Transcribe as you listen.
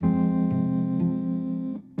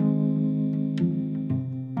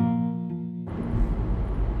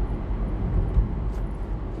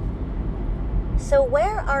So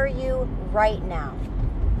where are you right now?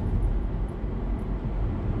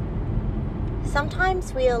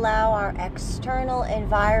 Sometimes we allow our external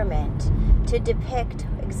environment to depict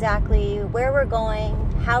exactly where we're going,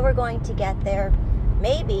 how we're going to get there,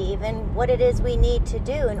 maybe even what it is we need to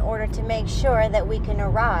do in order to make sure that we can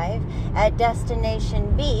arrive at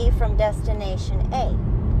destination B from destination A.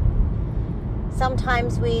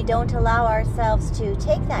 Sometimes we don't allow ourselves to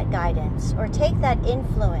take that guidance or take that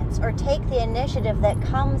influence or take the initiative that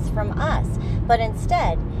comes from us, but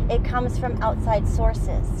instead it comes from outside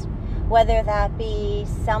sources. Whether that be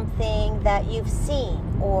something that you've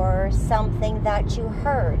seen or something that you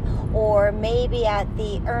heard, or maybe at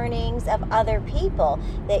the earnings of other people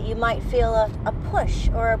that you might feel a push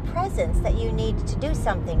or a presence that you need to do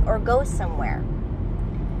something or go somewhere.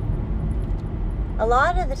 A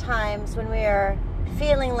lot of the times when we are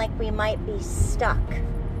feeling like we might be stuck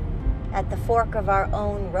at the fork of our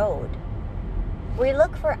own road, we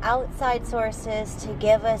look for outside sources to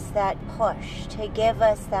give us that push, to give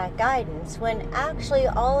us that guidance, when actually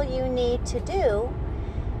all you need to do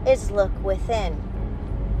is look within.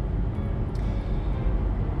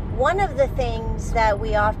 One of the things that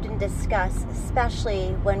we often discuss,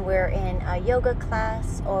 especially when we're in a yoga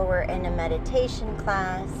class or we're in a meditation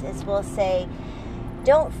class, is we'll say,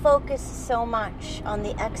 don't focus so much on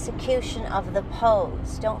the execution of the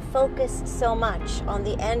pose. Don't focus so much on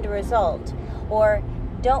the end result. Or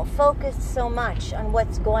don't focus so much on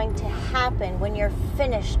what's going to happen when you're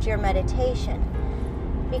finished your meditation.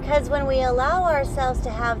 Because when we allow ourselves to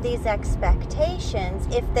have these expectations,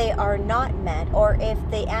 if they are not met, or if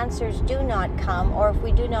the answers do not come, or if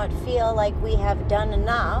we do not feel like we have done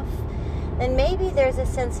enough, then maybe there's a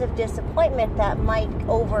sense of disappointment that might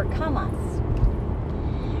overcome us.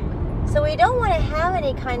 So we don't want to have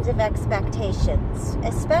any kinds of expectations,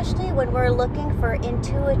 especially when we're looking for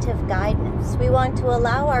intuitive guidance. We want to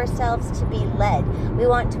allow ourselves to be led. We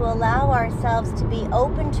want to allow ourselves to be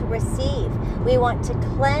open to receive. We want to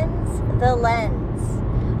cleanse the lens.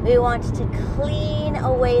 We want to clean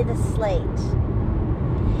away the slate.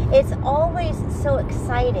 It's always so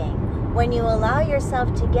exciting when you allow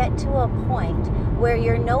yourself to get to a point where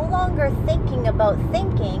you're no longer thinking about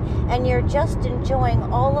thinking and you're just enjoying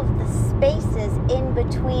all of the spaces in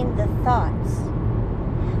between the thoughts.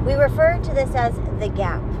 We refer to this as the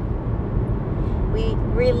gap. We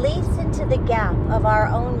release into the gap of our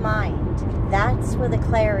own mind. That's where the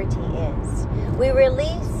clarity is. We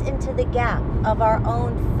release into the gap of our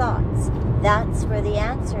own thoughts. That's where the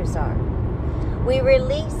answers are. We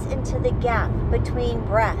release into the gap between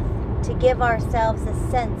breath to give ourselves a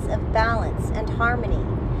sense of balance and harmony.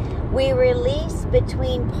 We release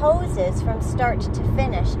between poses from start to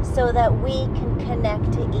finish so that we can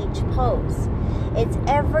connect to each pose. It's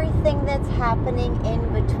everything that's happening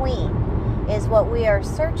in between is what we are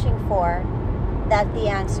searching for, that the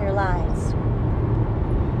answer lies.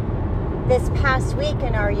 This past week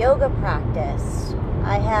in our yoga practice,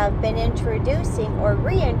 I have been introducing or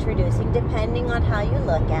reintroducing, depending on how you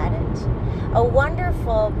look at it, a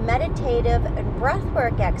wonderful meditative and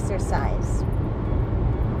breathwork exercise.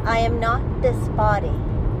 I am not this body.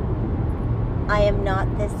 I am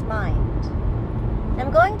not this mind.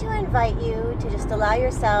 I'm going to invite you to just allow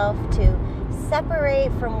yourself to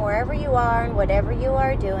separate from wherever you are and whatever you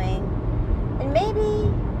are doing, and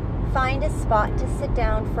maybe find a spot to sit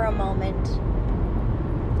down for a moment.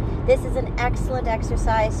 This is an excellent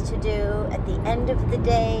exercise to do at the end of the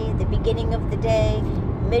day, the beginning of the day,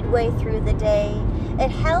 midway through the day. It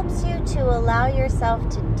helps you to allow yourself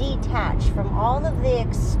to detach from all of the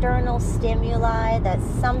external stimuli that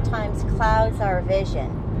sometimes clouds our vision,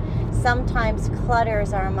 sometimes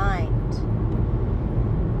clutters our mind.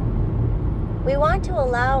 We want to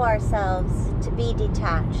allow ourselves to be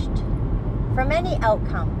detached from any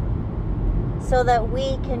outcome so that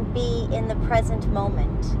we can be in the present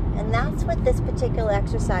moment. And that's what this particular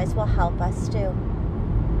exercise will help us do.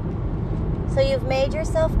 So you've made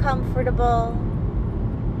yourself comfortable.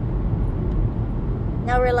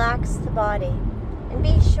 Now relax the body and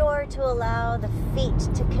be sure to allow the feet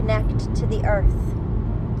to connect to the earth.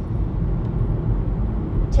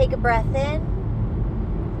 Take a breath in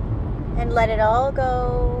and let it all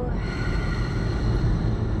go.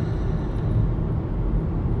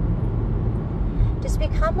 Just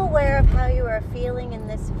become aware of how you are feeling in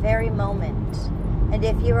this very moment. And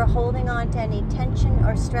if you are holding on to any tension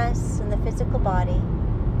or stress in the physical body,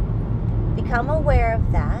 become aware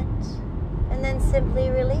of that and then simply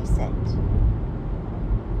release it.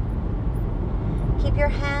 Keep your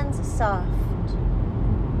hands soft,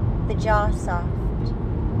 the jaw soft,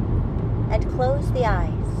 and close the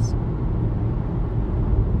eyes.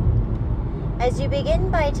 As you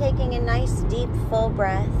begin by taking a nice deep full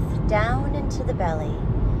breath down into the belly,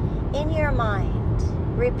 in your mind,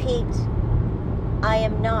 repeat, I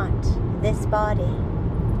am not this body.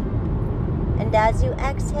 And as you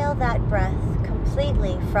exhale that breath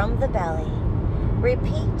completely from the belly,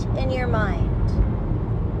 repeat in your mind,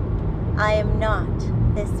 I am not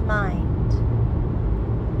this mind.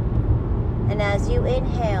 And as you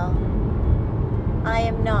inhale, I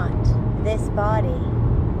am not this body.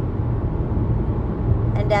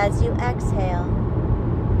 And as you exhale,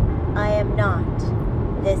 I am not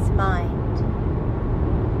this mind.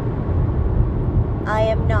 I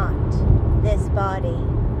am not this body.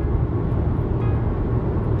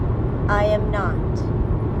 I am not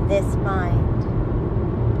this mind.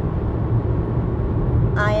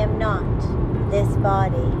 I am not this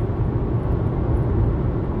body.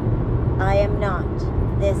 I am not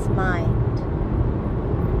this mind.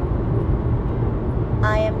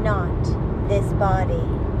 I am not this body.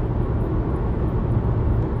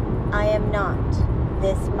 I am not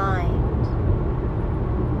this mind.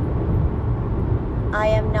 I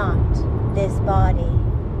am not this body.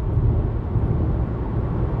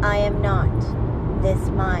 I am not this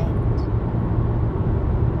mind.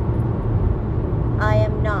 I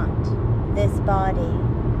am not this body.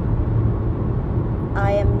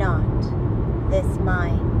 I am not this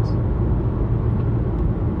mind.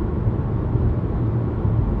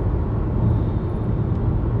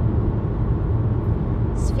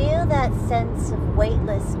 Feel that sense of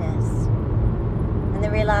weightlessness and the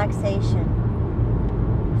relaxation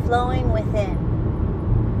flowing within,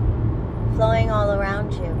 flowing all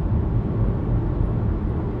around you.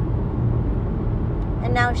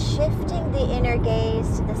 And now shifting the inner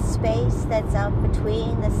gaze to the space that's up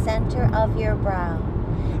between the center of your brow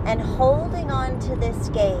and holding on to this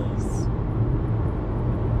gaze.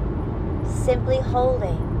 Simply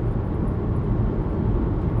holding,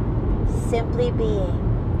 simply being.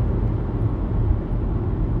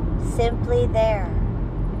 Simply there,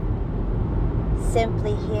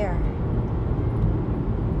 simply here.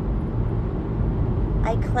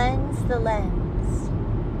 I cleanse the lens.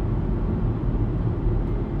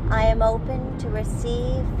 I am open to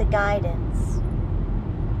receive the guidance.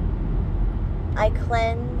 I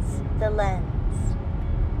cleanse the lens.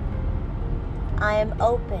 I am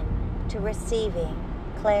open to receiving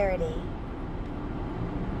clarity.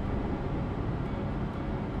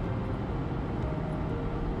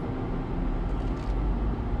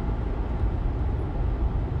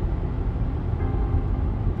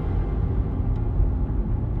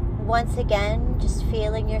 Once again, just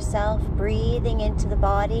feeling yourself breathing into the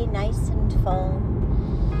body nice and full.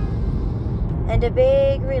 And a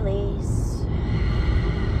big release.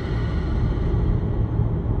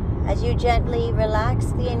 As you gently relax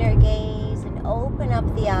the inner gaze and open up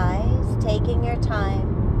the eyes, taking your time,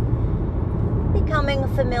 becoming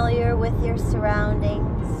familiar with your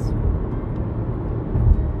surroundings.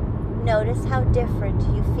 Notice how different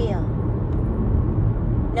you feel.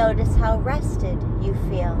 Notice how rested you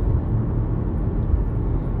feel.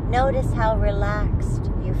 Notice how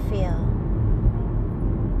relaxed you feel.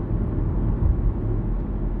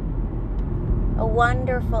 A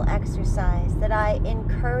wonderful exercise that I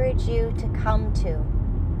encourage you to come to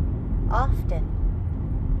often.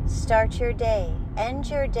 Start your day, end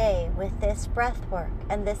your day with this breath work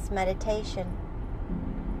and this meditation.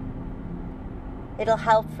 It'll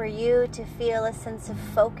help for you to feel a sense of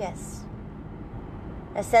focus,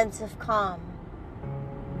 a sense of calm,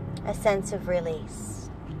 a sense of release.